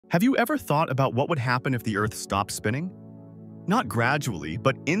Have you ever thought about what would happen if the Earth stopped spinning? Not gradually,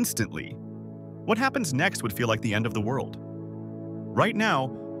 but instantly. What happens next would feel like the end of the world. Right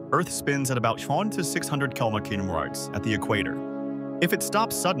now, Earth spins at about 400 to 600 km at the equator. If it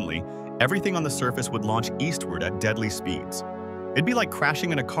stops suddenly, everything on the surface would launch eastward at deadly speeds. It'd be like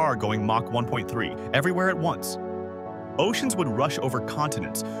crashing in a car going Mach 1.3 everywhere at once. Oceans would rush over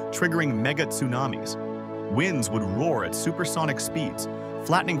continents, triggering mega tsunamis. Winds would roar at supersonic speeds,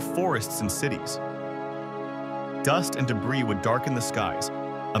 flattening forests and cities. Dust and debris would darken the skies,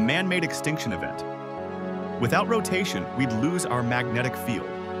 a man-made extinction event. Without rotation, we'd lose our magnetic field,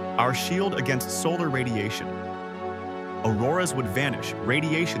 our shield against solar radiation. Auroras would vanish,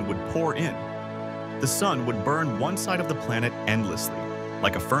 radiation would pour in. The sun would burn one side of the planet endlessly,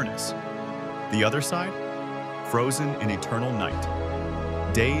 like a furnace. The other side, frozen in eternal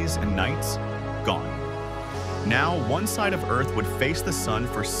night. Days and nights, gone. Now, one side of Earth would face the sun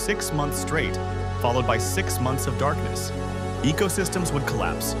for 6 months straight, followed by 6 months of darkness. Ecosystems would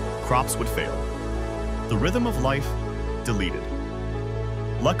collapse, crops would fail. The rhythm of life, deleted.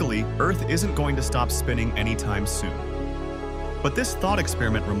 Luckily, Earth isn't going to stop spinning anytime soon. But this thought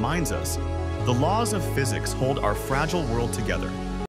experiment reminds us, the laws of physics hold our fragile world together.